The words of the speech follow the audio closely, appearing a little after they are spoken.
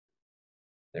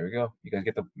There we go. You guys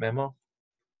get the memo?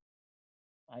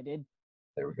 I did.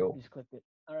 There we go. Just clicked it.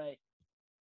 All right.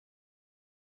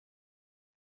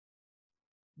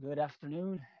 Good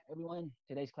afternoon, everyone.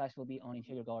 Today's class will be on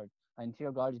interior guard.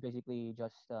 Interior guard is basically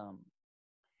just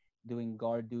doing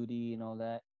guard duty and all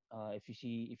that. If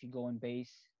you go in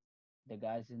base, the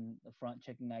guys in the front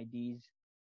checking IDs,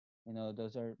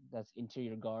 that's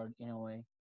interior guard in a way.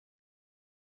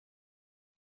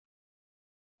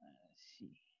 Let's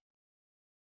see.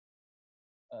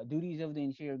 Duties of the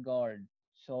interior guard.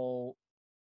 So,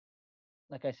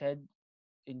 like I said,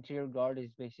 interior guard is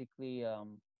basically uh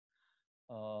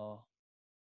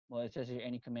well, it says here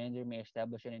any commander may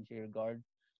establish an interior guard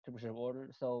to preserve order.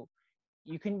 So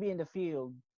you can be in the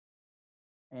field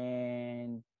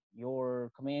and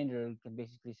your commander can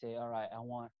basically say, all right, I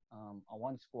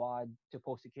want squad to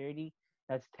post security.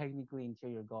 That's technically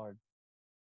interior guard.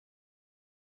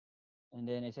 And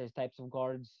then it says types of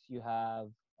guards. You have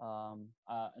a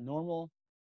normal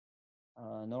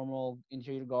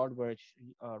interior guard where it's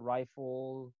a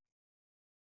rifle,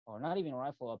 or not even a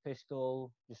rifle, a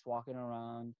pistol, just walking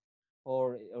around,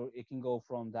 or it can go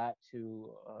from that to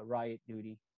riot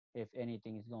duty if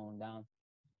anything is going down.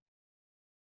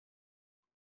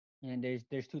 And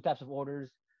there's two types of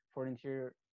orders for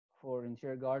interior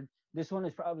guard. This one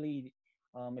is probably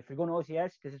if you're going to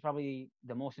OCS, this is probably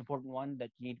the most important one that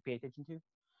you need to pay attention to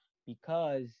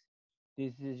because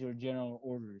this is your general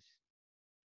orders.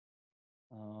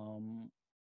 Um,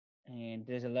 and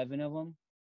there's 11 of them.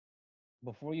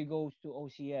 Before you go to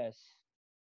OCS,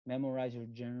 memorize your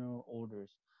general orders.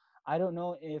 I don't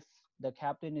know if the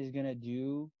captain is gonna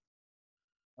do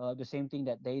the same thing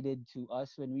that they did to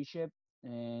us when we shipped,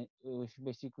 and it was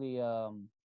basically what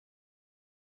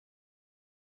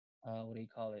do you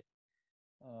call it?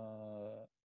 Uh,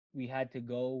 we had to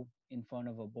go in front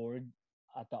of a board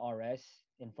at the RS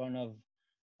in front of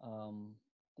I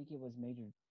think it was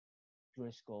Major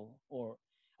Driscoll or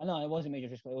no, it wasn't Major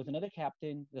Driscoll. It was another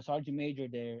captain, the sergeant major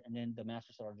there, and then the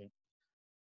master sergeant.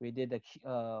 We did a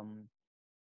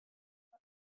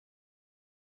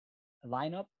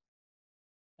lineup,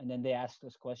 and then they asked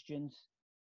us questions,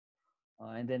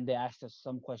 and then they asked us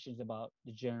some questions about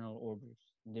the general orders.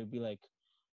 And they'd be like,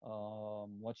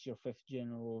 "What's your fifth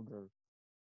general order?"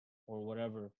 or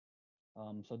whatever.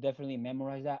 So definitely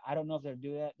memorize that. I don't know if they'll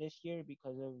do that this year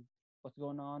because of what's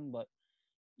going on, but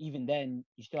even then,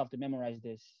 you still have to memorize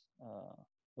this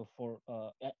before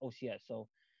at OCS. So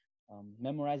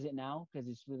memorize it now because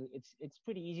it's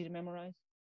pretty easy to memorize.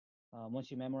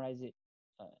 Once you memorize it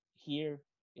here,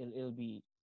 it'll be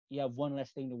you have one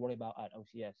less thing to worry about at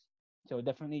OCS. So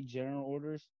definitely general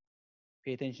orders.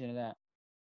 Pay attention to that.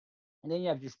 And then you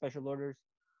have your special orders.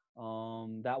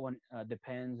 That one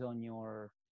depends on your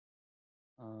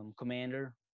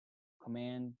commander,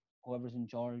 command, whoever's in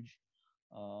charge.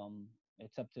 Um,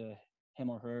 it's up to him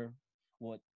or her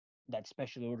what that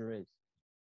special order is.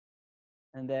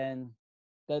 And then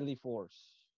deadly force.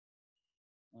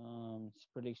 It's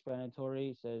pretty explanatory.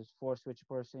 It says force which a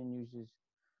person uses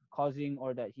causing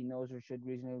or that he knows or should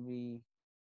reasonably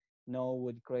know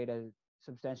would create a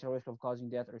substantial risk of causing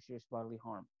death or serious bodily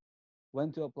harm.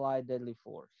 When to apply deadly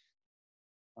force.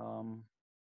 Um,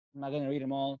 I'm not going to read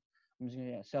them all. I'm just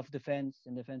going to self-defense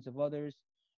and defense of others,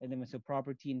 elements of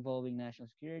property involving national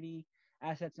security,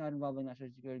 assets not involving national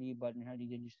security but inherently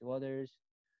dangerous to others,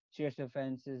 serious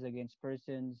offenses against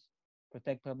persons,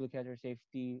 protect public health or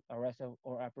safety, arrest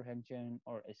or apprehension,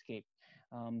 or escape.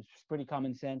 It's pretty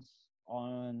common sense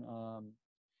on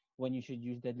when you should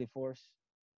use deadly force,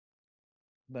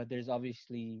 but there's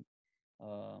obviously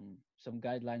some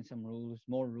guidelines, some rules,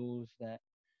 more rules that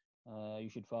you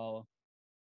should follow.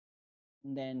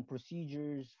 And then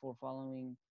procedures for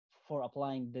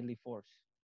applying deadly force.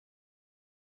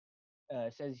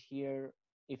 Says here,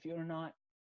 if you're not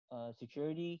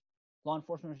security, law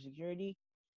enforcement or security,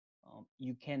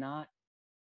 you cannot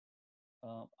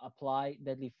apply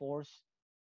deadly force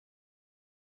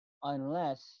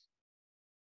unless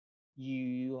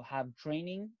you have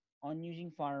training on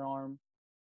using firearm,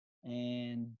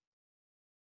 and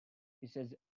it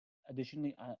says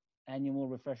additionally annual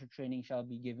refresher training shall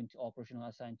be given to all personnel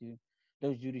assigned to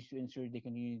those duties to ensure they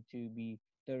continue to be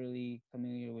thoroughly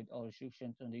familiar with all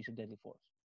restrictions on the use of deadly force.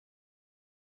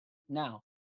 Now,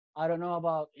 I don't know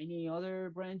about any other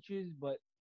branches, but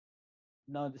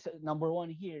no, number one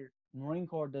here, Marine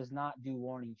Corps does not do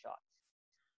warning shots.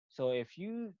 So if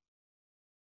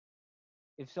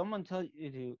someone tells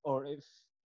you to, or if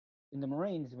in the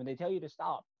Marines when they tell you to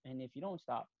stop, and if you don't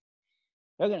stop,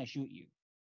 they're gonna shoot you.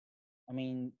 I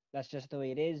mean, that's just the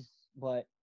way it is. But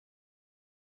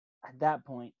at that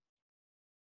point,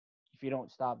 if you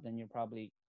don't stop, then you're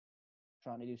probably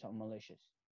trying to do something malicious.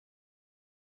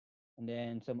 And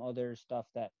then some other stuff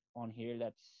that on here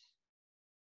that's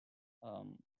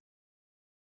um,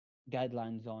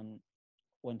 guidelines on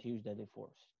when to use deadly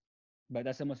force. But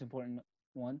that's the most important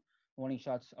one. Warning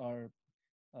shots are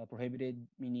prohibited,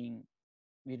 meaning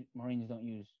Marines don't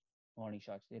use warning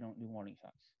shots. They don't do warning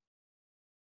shots.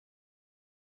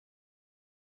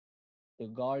 The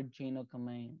guard chain of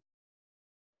command.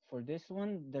 For this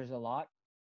one, there's a lot.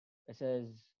 It says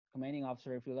commanding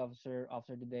officer, field officer,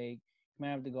 officer of the day,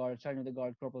 commander of the guard, sergeant of the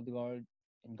guard, corporal of the guard,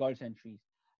 and guard sentries.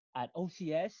 At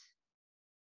OCS,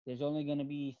 there's only going to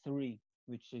be three,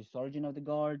 which is sergeant of the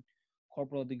guard,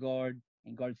 corporal of the guard,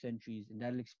 and guard sentries. And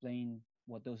that'll explain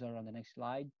what those are on the next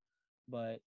slide.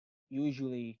 But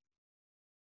usually,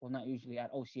 well, not usually,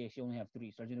 at OCS, you only have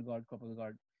three: sergeant of the guard, corporal of the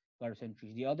guard, guard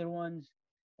sentries. The other ones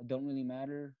don't really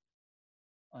matter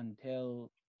until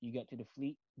you get to the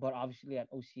fleet. But obviously, at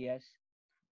OCS,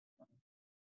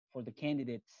 for the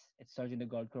candidates, it's sergeant of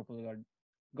the guard, corporal of the guard,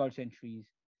 guard sentries,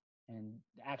 and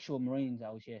the actual Marines at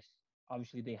OCS.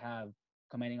 Obviously, they have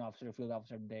commanding officer, field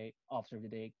officer of the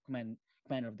day,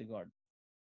 commander of the guard.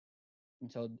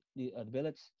 And so the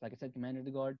billets, like I said, commander of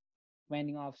the guard,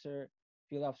 commanding officer,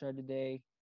 field officer of the day.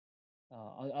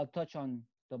 I'll touch on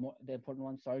the important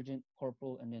ones: sergeant,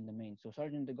 corporal, and then the main. So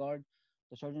sergeant of the guard.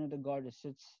 The sergeant of the guard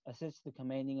assists the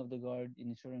commanding of the guard in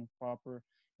ensuring proper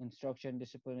instruction,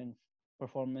 discipline, and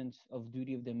performance of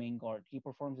duty of the main guard. He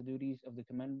performs the duties of the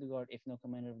commander of the guard if no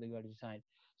commander of the guard is assigned.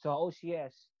 So at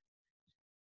OCS,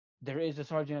 there is a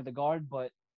sergeant of the guard,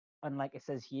 but unlike it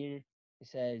says here, it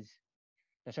says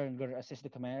the sergeant of the guard assists the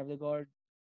commander of the guard.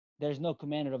 There's no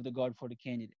commander of the guard for the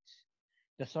candidates.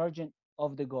 The sergeant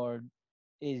of the guard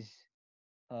is,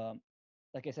 um,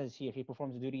 like it says here, he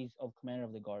performs the duties of commander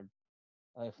of the guard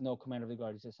if no commander of the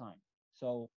guard is assigned.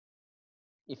 So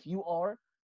if you are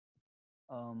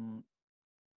um,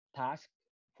 tasked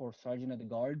for sergeant of the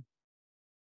guard,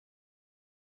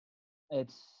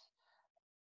 it's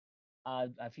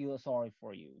I feel sorry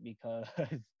for you because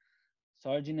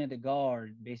sergeant of the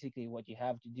guard, basically what you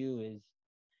have to do is,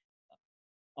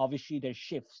 obviously there's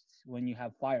shifts when you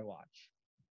have fire watch.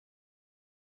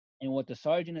 And what the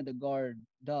sergeant of the guard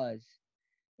does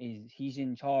is he's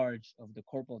in charge of the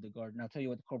corporal of the guard. And I'll tell you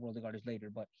what the corporal of the guard is later,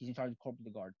 but he's in charge of the corporal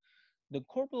of the guard. The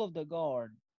corporal of the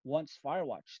guard, once fire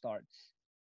watch starts,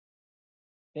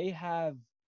 they have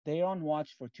they're on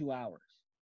watch for 2 hours.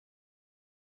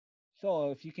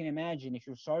 So if you can imagine, if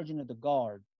you're sergeant of the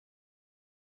guard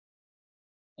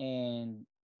and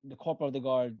the corporal of the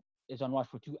guard is on watch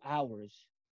for 2 hours,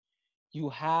 you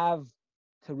have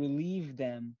to relieve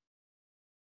them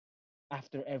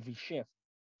after every shift.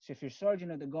 So if you're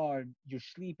sergeant of the guard, your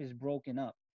sleep is broken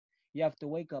up. You have to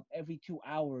wake up every 2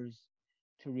 hours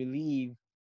to relieve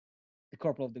the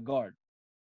corporal of the guard.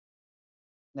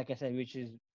 Like I said, which is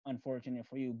unfortunate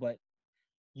for you, but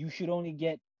you should only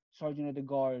get sergeant of the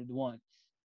guard once.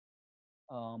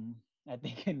 I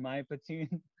think in my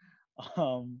platoon,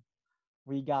 um,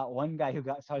 we got one guy who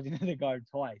got sergeant of the guard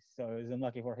twice, so it was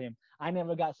unlucky for him. I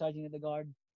never got sergeant of the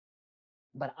guard,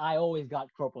 but I always got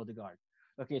corporal of the guard.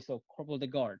 Okay, so corporal of the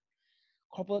guard.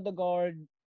 Corporal of the guard,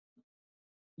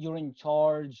 you're in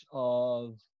charge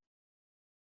of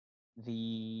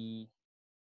the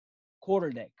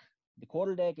quarterdeck. The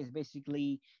quarterdeck is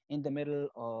basically in the middle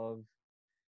of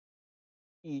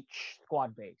each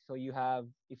squad base. So you have,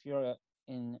 if you're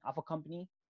in Alpha Company,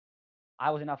 I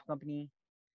was in Alpha Company.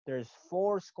 There's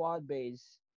four squad bays.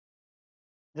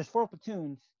 There's four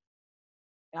platoons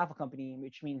in Alpha Company,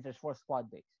 which means there's four squad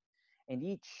bays. And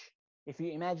each, if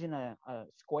you imagine a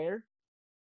square,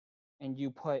 and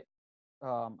you put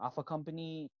Alpha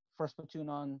Company first platoon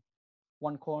on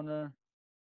one corner,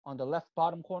 on the left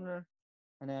bottom corner,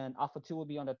 and then Alpha 2 will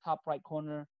be on the top right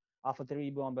corner, Alpha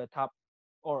 3 will be on the top,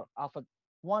 or Alpha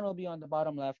 1 will be on the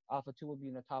bottom left, Alpha 2 will be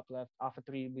on the top left, Alpha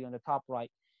 3 will be on the top right,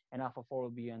 and Alpha 4 will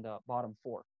be on the bottom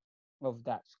four of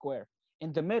that square.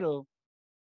 In the middle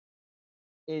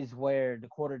is where the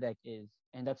quarterdeck is,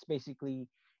 and that's basically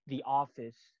the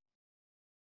office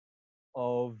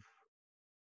of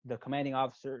the commanding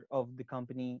officer of the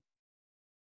company,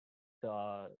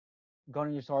 the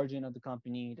gunnery sergeant of the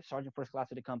company, the sergeant first class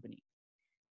of the company.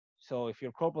 So if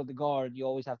you're corporal of the guard, you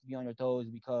always have to be on your toes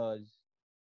because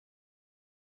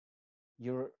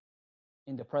you're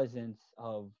in the presence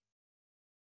of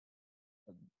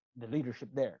the leadership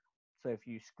there. So if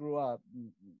you screw up,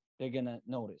 they're gonna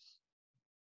notice.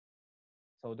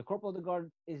 So the corporal of the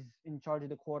guard is in charge of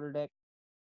the quarterdeck.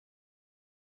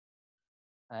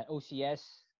 At OCS,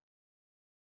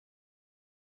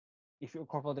 if you're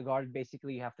corporal of the guard,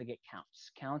 basically you have to get counts.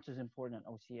 Counts is important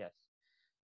at OCS.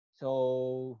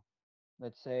 So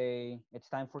Let's say it's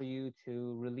time for you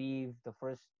to relieve the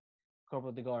first corporal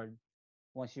of the guard.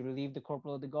 Once you relieve the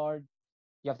corporal of the guard,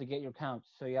 you have to get your counts.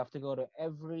 So you have to go to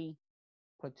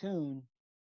platoon,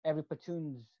 every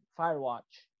platoon's fire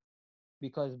watch,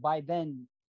 because by then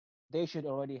they should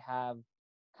already have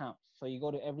counts. So you go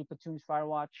to every platoon's fire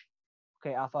watch.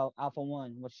 Okay, Alpha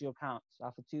One, what's your counts?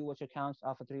 Alpha Two, what's your counts?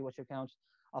 Alpha Three, what's your counts?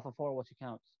 Alpha Four, what's your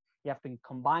counts? You have to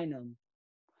combine them,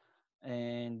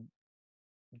 and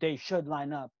they should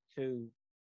line up to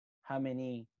how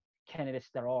many candidates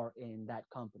there are in that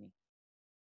company.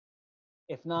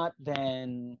 If not,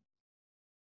 then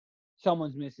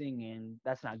someone's missing, and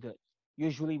that's not good.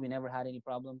 Usually, we never had any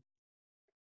problem,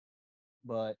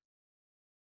 but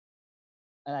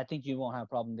and I think you won't have a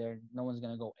problem there. No one's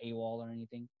gonna go AWOL or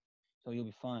anything, so you'll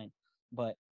be fine.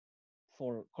 But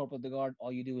for Corporal de Guard,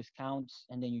 all you do is counts,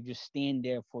 and then you just stand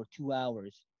there for 2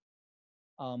 hours.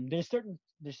 There's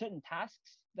certain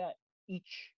tasks that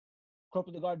each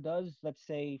Corporal de Guard does. Let's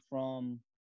say from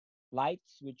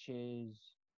lights, which is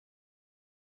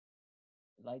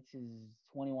lights is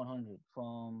 2100.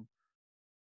 From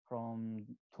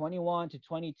 21 to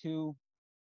 22,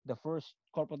 the first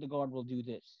Corporal de Guard will do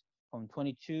this. From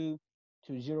 22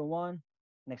 to 01,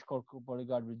 next Corporal de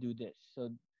Guard will do this. So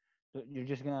you're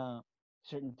just gonna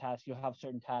certain tasks. You'll have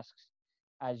certain tasks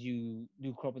as you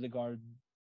do Corporal de Guard.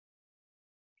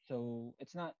 So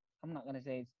it's not. I'm not gonna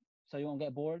say it's, so you won't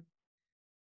get bored.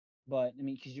 But I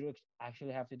mean, because you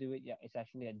actually have to do it. Yeah, it's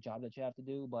actually a job that you have to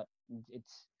do. But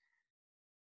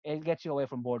it gets you away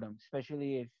from boredom,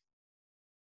 especially if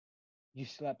you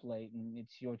slept late and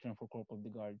it's your turn for Corporal de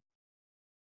Guard.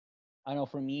 I know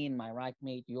for me and my rack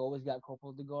mate, you always got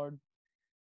Corporal de Guard.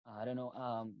 I don't know.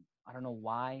 I don't know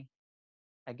why.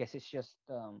 I guess it's just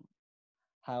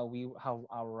how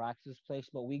our racks is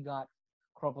placed. But we got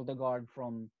Corporal de Guard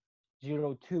from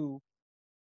 02,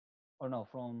 or no,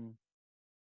 from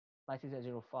license at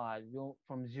 05.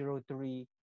 From 03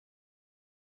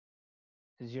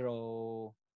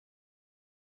 to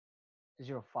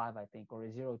 05, I think, or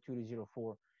 02 to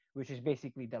 04, which is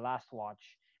basically the last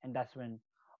watch. And that's when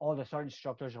all the sergeant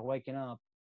instructors are waking up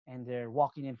and they're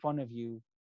walking in front of you,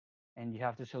 and you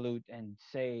have to salute and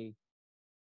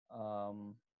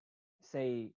um,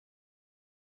 say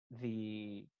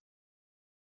the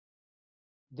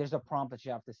there's a prompt that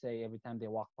you have to say every time they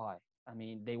walk by. I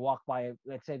mean, they walk by.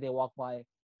 Let's say they walk by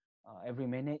every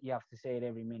minute. You have to say it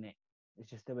every minute. It's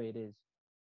just the way it is.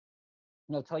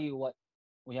 And I'll tell you what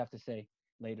we have to say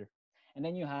later. And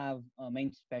then you have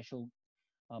main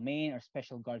or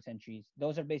special guard sentries.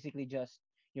 Those are basically just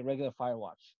your regular fire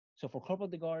watch. So for Corporal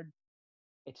de Guard,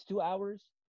 it's 2 hours.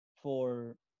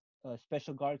 For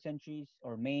special guard sentries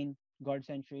or main guard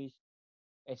sentries,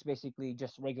 it's basically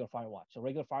just regular fire watch. So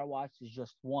regular fire watch is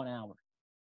just 1 hour.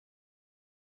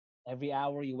 Every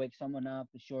hour you wake someone up,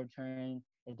 it's your turn.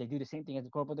 If they do the same thing as the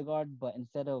Corporal de Guard, but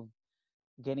instead of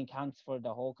getting counts for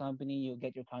the whole company, you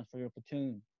get your counts for your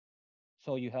platoon.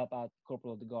 So you help out the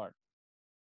Corporal of the Guard.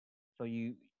 So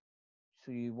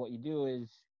what you do is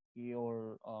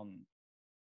your um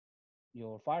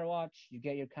your fire watch, you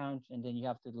get your counts, and then you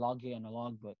have to log it in a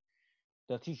logbook.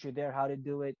 They'll teach you there how to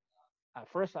do it. At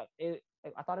first, I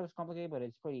thought it was complicated, but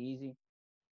it's pretty easy.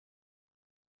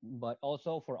 But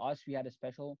also for us, we had a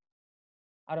special.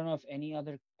 I don't know if any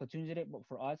other platoons did it, but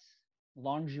for us,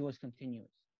 laundry was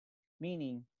continuous,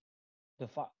 meaning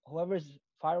whoever's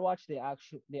fire watch, they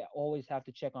always have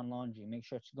to check on laundry, make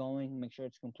sure it's going, make sure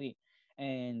it's complete.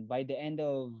 And by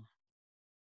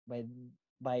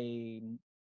by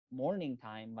morning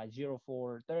time, by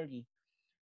 04:30,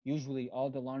 usually all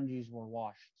the laundries were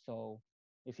washed. So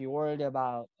if you're worried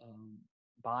about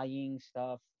buying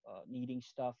stuff, needing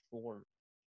stuff for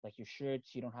like your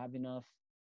shirts, you don't have enough.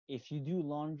 If you do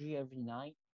laundry every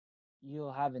night,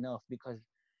 you'll have enough, because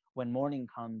when morning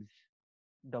comes,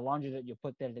 the laundry that you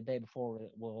put there the day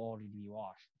before will already be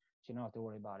washed. So you don't have to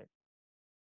worry about it.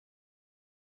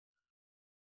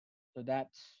 So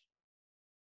that's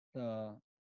the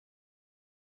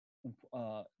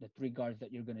the three guards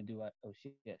that you're gonna do at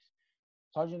OCS.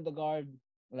 Sergeant of the guard,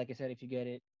 like I said, if you get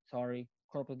it, sorry.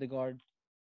 Corporal of the guard,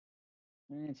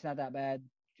 it's not that bad.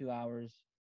 2 hours,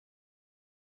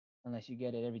 unless you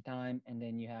get it every time, and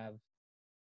then you have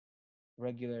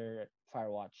regular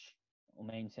Firewatch or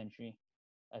main sentry,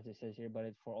 as it says here. But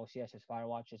it's for OCS, it's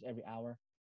Firewatch is every hour.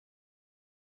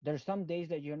 There's some days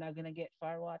that you're not gonna get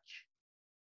Firewatch.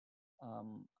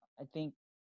 I think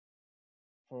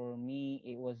for me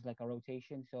it was like a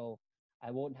rotation, so I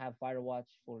won't have Firewatch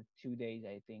for 2 days,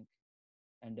 I think,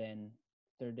 and then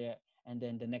third day, and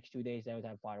then the next 2 days I would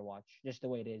have Firewatch, just the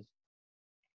way it is.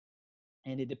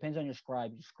 And it depends on your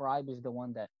scribe. Your scribe is the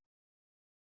one that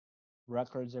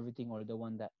records everything, or the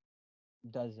one that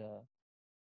does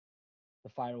the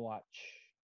fire watch,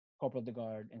 corporal of the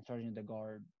guard, and sergeant of the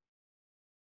guard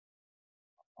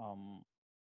um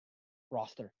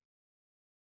roster.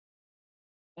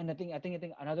 And I think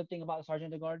another thing about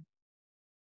sergeant of the guard,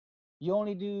 you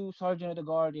only do sergeant of the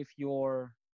guard if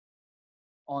you're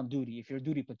on duty, if you're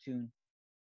duty platoon,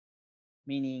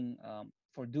 meaning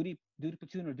for duty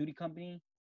platoon or duty company,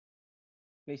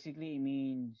 basically it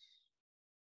means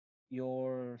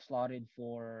you're slotted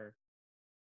for,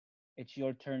 it's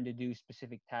your turn to do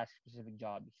specific tasks, specific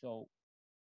jobs. So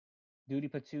duty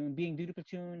platoon, being duty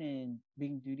platoon and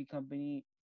being duty company,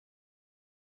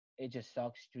 it just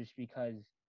sucks just because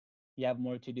you have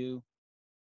more to do.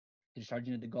 The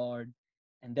sergeant of the guard,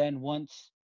 and then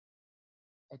once,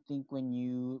 I think when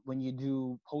you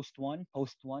do post one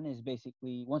is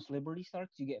basically once Liberty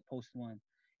starts, you get post one.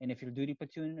 And if you're duty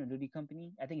platoon or duty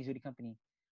company, I think it's duty company.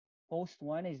 Post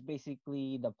one is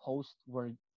basically the post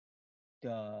where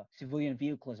the civilian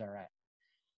vehicles are at.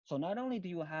 So not only do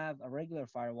you have a regular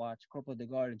fire watch, corporal of the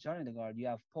guard, and sergeant of the guard, you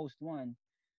have post one.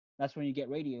 That's when you get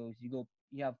radios. You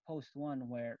have post one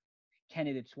where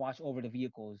candidates watch over the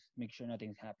vehicles, make sure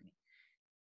nothing's happening.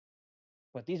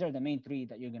 But these are the main three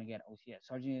that you're gonna get OCS: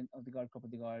 sergeant of the guard, corporal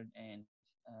of the guard, and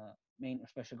main or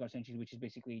special guard sentries, which is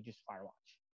basically just fire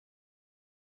watch.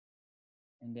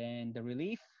 And then the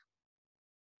relief,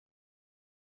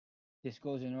 this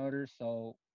goes in order.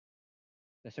 So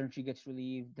the sentry gets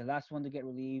relieved. The last one to get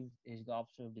relieved is the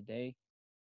officer of the day.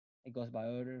 It goes by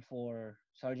order for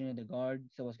sergeant of the guard.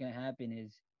 So what's gonna happen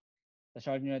is the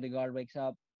sergeant of the guard wakes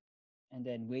up and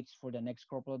then waits for the next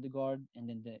corporal of the guard, and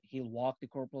then he'll walk the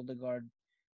corporal of the guard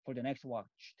for the next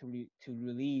watch to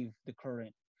relieve the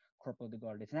current corporal of the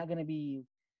guard. It's not gonna be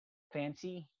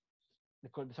fancy. The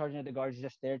sergeant of the guard is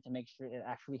just there to make sure it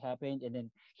actually happened, and then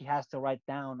he has to write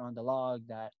down on the log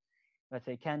that, let's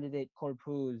say, candidate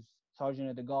Corpus, sergeant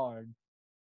of the guard,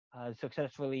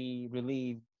 successfully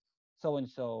relieved so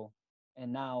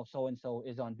and now so and so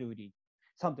is on duty,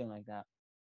 something like that.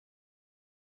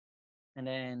 And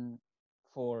then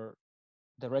for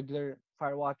the regular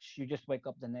fire watch, you just wake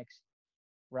up the next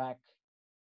rack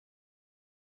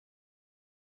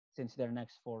since they're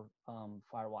next for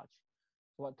fire watch.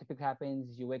 So what typically happens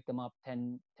is you wake them up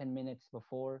 10 minutes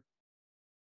before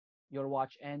your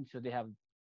watch ends, so they have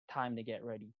time to get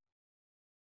ready.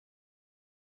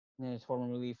 And then it's formal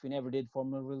relief. We never did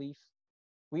formal relief.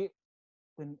 We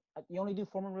when You only do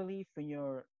formal relief when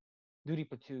you're duty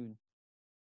platoon.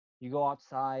 You go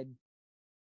outside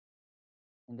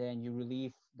and then you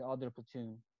relieve the other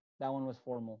platoon. That one was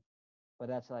formal, but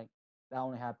that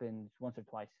only happens once or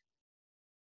twice.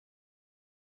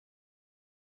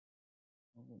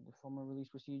 The formal release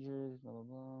procedures, blah blah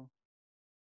blah.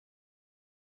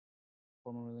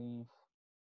 Formal relief.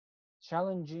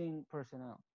 Challenging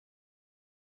personnel.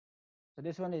 So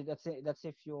this one is that's it. That's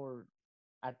if you're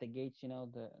at the gates,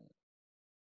 the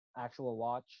actual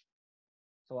watch.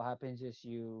 So what happens is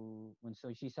you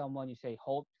see someone, you say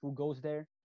halt. Who goes there?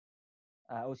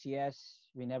 OCS.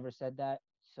 We never said that,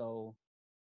 so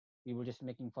we were just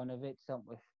making fun of it.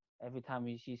 If every time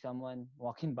we see someone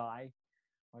walking by,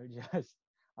 or just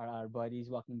our buddies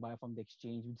walking by from the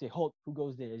exchange, we'd say halt. Who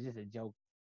goes there? It's just a joke,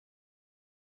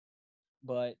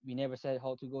 but we never said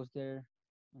halt. Who goes there?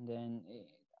 And then it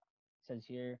says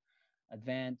here,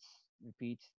 advance,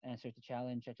 repeats, answer to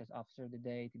challenge, such as officer of the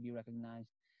day to be recognized,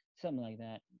 something like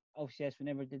that. OCS, we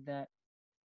never did that.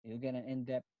 You'll get an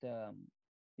in-depth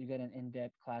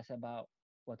class about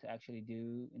what to actually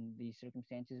do in these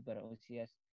circumstances, but at OCS,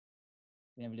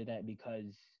 we never did that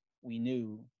because we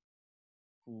knew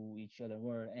who each other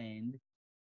were, and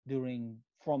during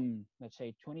from let's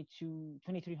say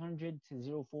 2300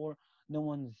 to 04, no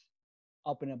one's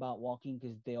up and about walking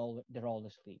because they're all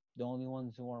asleep. The only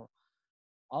ones who are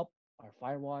up are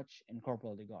Firewatch and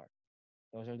Corporal of the Guard.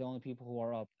 Those are the only people who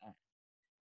are up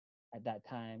at that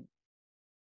time,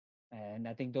 and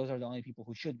I think those are the only people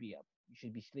who should be up. You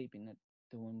should be sleeping, not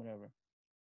doing whatever.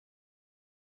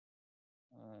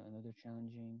 Another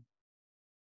challenging,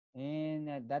 and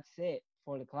that's it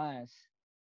for the class.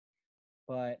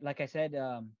 But like I said,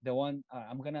 the one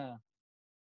I'm gonna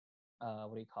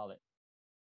what do you call it?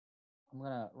 I'm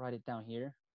gonna write it down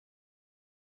here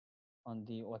on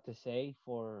the what to say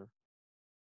for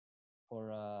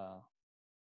uh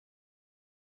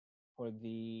for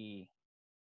the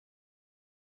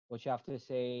what you have to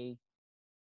say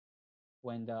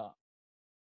when the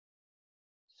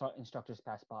instructors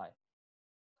pass by.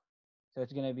 So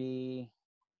it's gonna be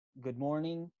good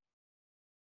morning.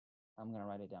 I'm gonna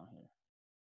write it down here.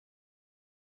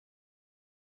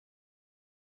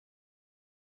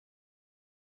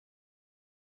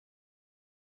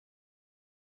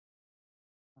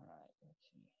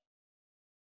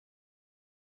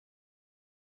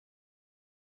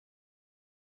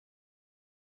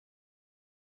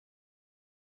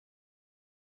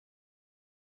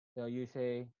 So you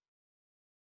say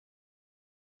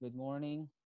good morning,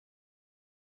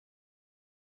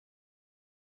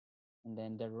 and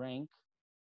then the rank,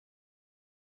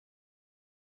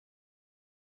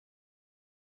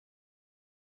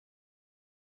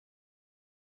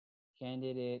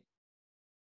 candidate,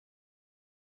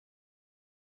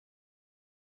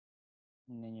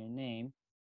 and then your name,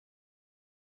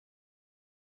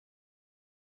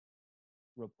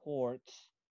 reports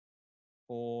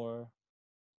for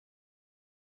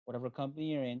whatever company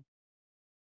you're in.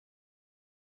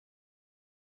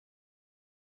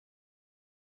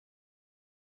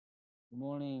 Good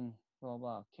morning, blah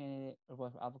blah. Candidate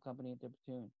report for Alpha Company at the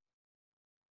platoon.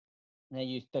 And then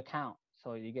use the count.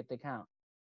 So you get the count.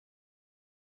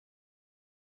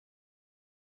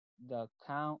 The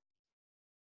count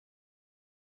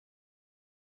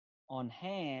on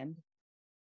hand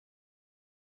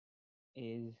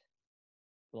is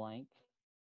blank.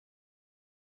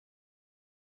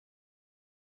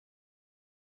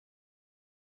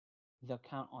 The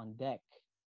count on deck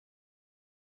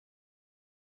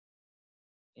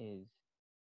is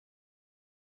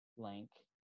blank.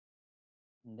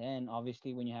 And then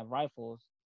obviously when you have rifles,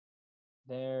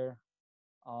 there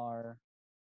are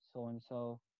so and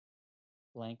so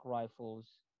blank rifles.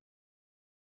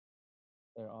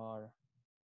 There are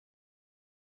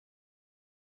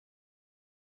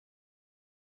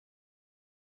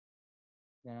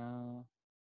now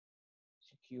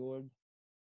secured.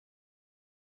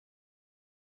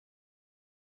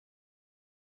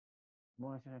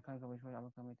 More than a kind of which way I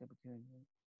will come with opportunity.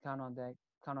 Count on deck,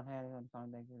 count on hand, and count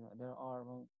on deck. There are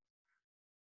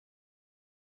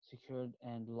secured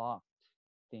and locked,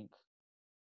 think,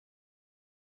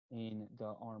 in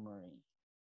the armory.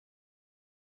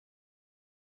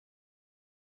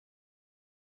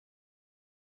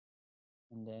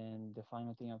 And then the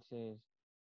final thing I've said is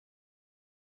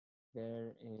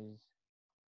there is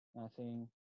nothing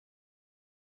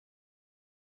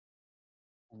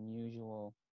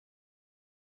unusual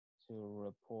to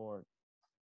report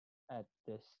at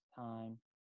this time.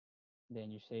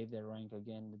 Then you save the rank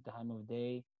again, the time of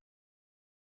day.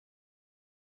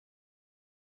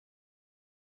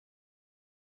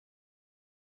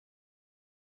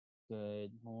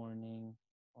 Good morning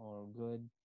or good.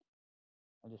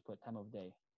 I'll just put time of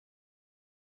day.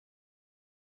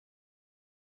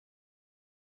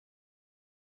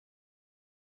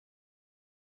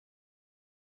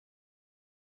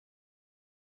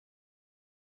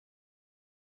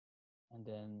 And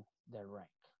then the rank.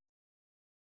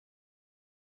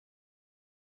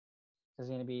 So it's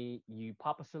going to be you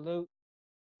pop a salute.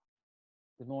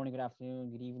 Good morning, good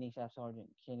afternoon, good evening, Staff Sergeant,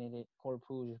 Candidate,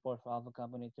 Corporal, report for Alpha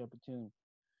Company to platoon.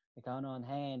 The count on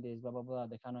hand is blah blah blah.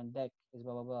 The count on deck is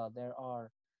blah blah blah. There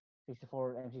are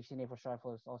 64 M16 A4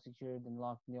 rifles, all secured and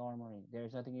locked in the armory. There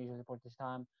is nothing usual to report this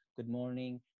time. Good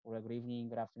morning, or good evening,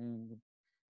 good afternoon,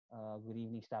 good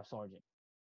evening, Staff Sergeant.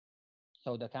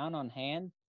 So the count on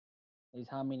hand is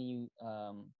how many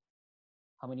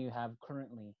you have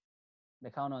currently. The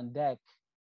count on deck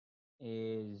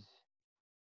is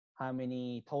how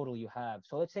many total you have.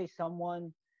 So let's say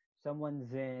someone's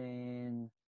in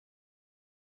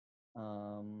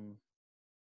um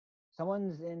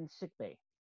someone's in sick bay.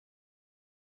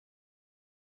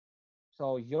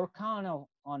 So your count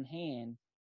on hand,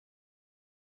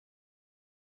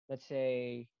 let's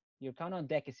say your count on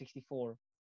deck is 64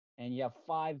 and you have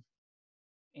 5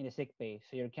 in the sick bay.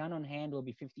 So your count on hand will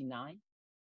be 59,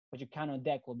 but your count on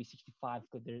deck will be 65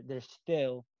 because they're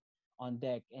still on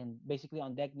deck. And basically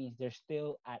on deck means they're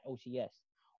still at OCS.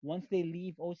 Once they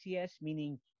leave OCS,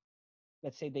 meaning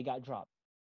let's say they got dropped.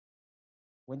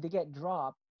 When they get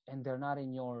dropped and they're not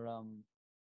in your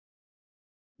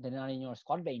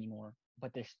squad bay anymore,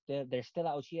 but they're still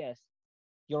at OCS,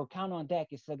 your count on deck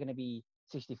is still gonna be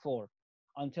 64.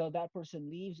 Until that person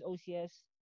leaves OCS,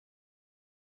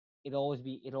 it always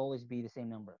be the same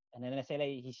number. And then let's say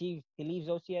like he leaves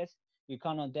OCS, your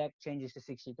count on deck changes to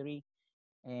 63,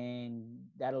 and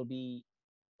that'll be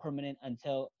permanent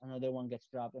until another one gets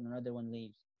dropped and another one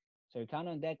leaves. So your count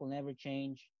on deck will never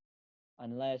change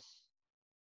unless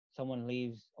someone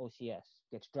leaves OCS,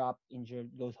 gets dropped, injured,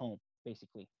 goes home,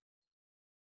 basically.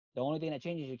 The only thing that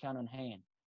changes is your count on hand.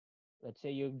 Let's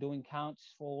say you're doing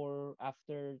counts for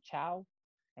after Chow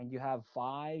and you have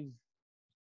 5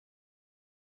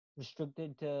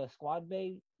 restricted to squad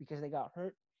bay because they got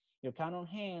hurt, your count on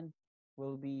hand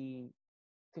will be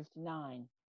 59,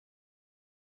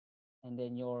 and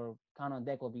then your count on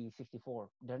deck will be 64.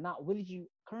 They're not with you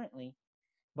currently,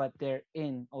 but they're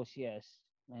in OCS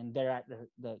and they're at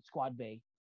the squad bay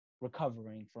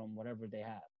recovering from whatever they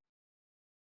have.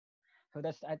 So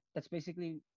that's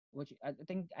basically I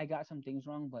think I got some things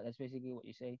wrong, but that's basically what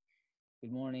you say.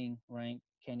 Good morning, rank,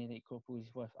 candidate, corporal is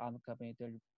fourth, I'm company,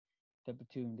 third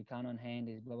platoon. The count on hand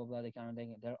is blah blah blah. The count on deck.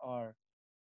 There are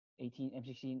 18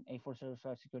 M16 A4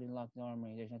 certified security and locked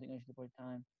armory. There's nothing urgent report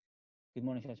time. Good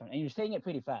morning, Sergeant. And you're saying it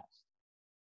pretty fast.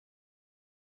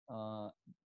 Uh,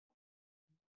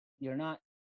 you're not,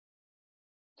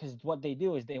 because what they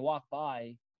do is they walk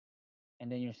by,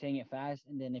 and then you're saying it fast,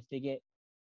 and then if they get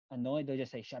annoyed, they'll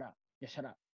just say, "Shut up, just shut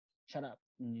up, shut up,"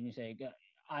 and then you say,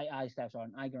 "I staff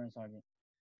sergeant, I gun sergeant."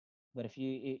 But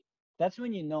if that's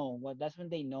when you know what. That's when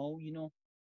they know,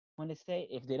 when to say.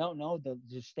 If they don't know, they'll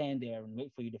just stand there and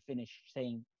wait for you to finish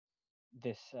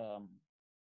this,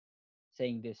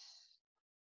 saying this,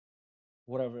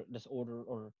 whatever, this order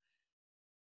or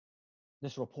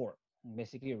this report.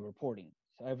 Basically, you're reporting.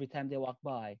 So every time they walk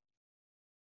by,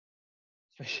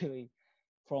 especially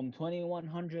from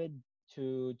 2100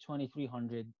 to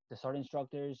 2300, the sergeant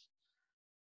instructors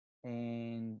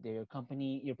and their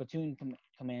company, your platoon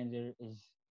commander is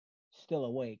still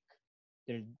awake.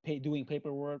 They're doing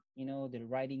paperwork, they're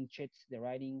writing chits, they're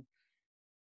writing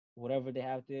whatever they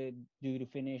have to do to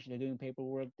finish. They're doing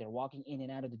paperwork. They're walking in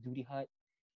and out of the duty hut.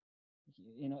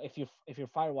 If you're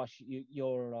firewatch,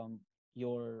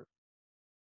 your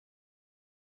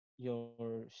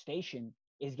your station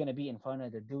is gonna be in front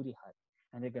of the duty hut,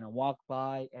 and they're gonna walk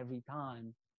by every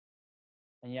time.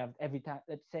 And you have every time.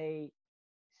 Let's say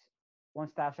one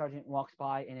staff sergeant walks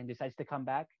by and then decides to come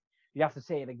back, you have to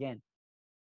say it again,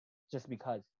 just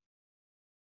because.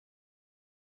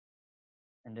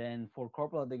 And then for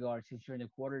corporal of the guard, since you're in the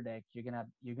quarter deck, you're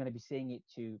gonna be saying it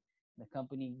to the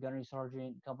company gunnery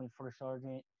sergeant, company first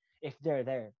sergeant, if they're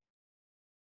there.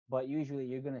 But usually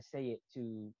you're gonna say it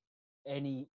to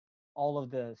any all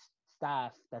of the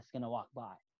staff that's gonna walk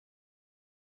by.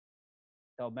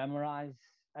 So memorize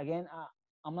again.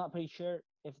 I'm not pretty sure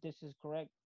if this is correct.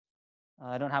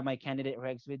 I don't have my candidate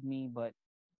regs with me, but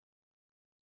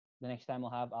the next time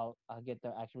I'll get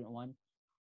the accurate one.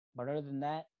 But other than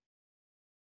that,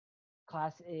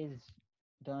 class is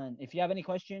done. If you have any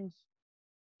questions,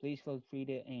 please feel free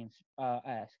to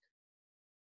ask.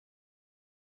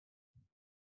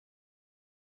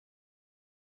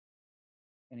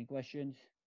 Any questions?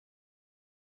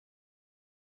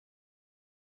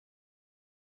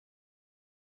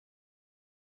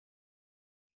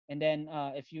 And then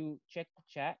if you check the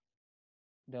chat,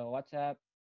 the WhatsApp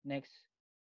next,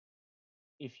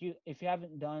 if you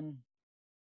haven't done,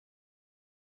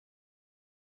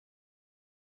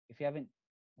 if you haven't,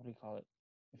 what do you call it?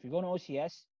 If you go to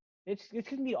OCS, it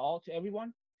can be all to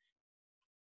everyone,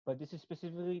 but this is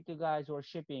specifically to guys who are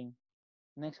shipping.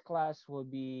 Next class will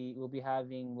be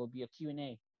a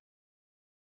Q&A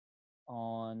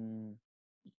on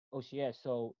OCS.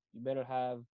 So you better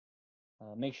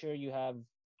make sure you have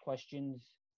questions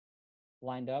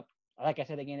lined up. Like I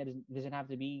said again, it doesn't have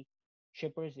to be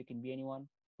shippers. It can be anyone.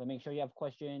 But make sure you have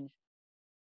questions,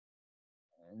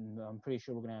 and I'm pretty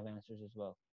sure we're gonna have answers as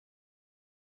well.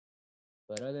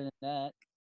 But other than that,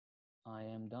 I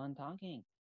am done talking.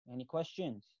 Any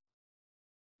questions?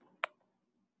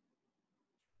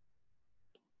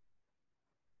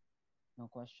 No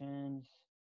questions.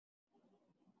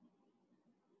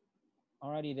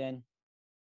 Alrighty then.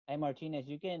 Hey Martinez,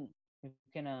 you can what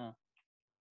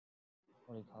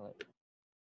do you call it?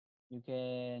 You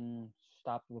can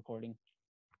stop recording.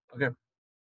 Okay.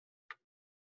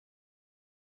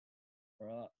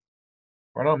 Right.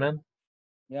 Right on, man.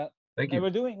 Yeah. Thank Hey, you.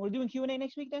 we're doing Q&A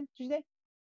next week then, Tuesday?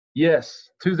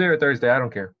 Yes, Tuesday or Thursday, I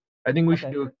don't care. I think we should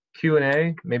Okay. do a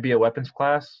Q&A, maybe a weapons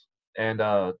class, and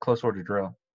close order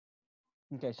drill.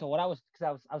 Okay. So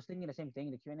because I was thinking the same thing,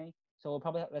 the Q&A. So we'll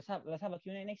probably let's have a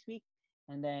Q&A next week,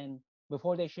 and then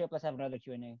before they ship, let's have another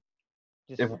Q&A.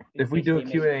 Just in If we case do a they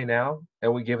miss it. Q&A now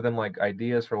and we give them like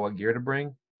ideas for what gear to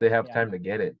bring, they have Yeah. time to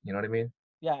get it. You know what I mean?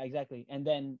 Yeah, exactly. And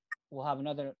then we'll have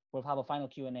a final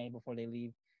Q&A before they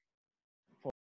leave.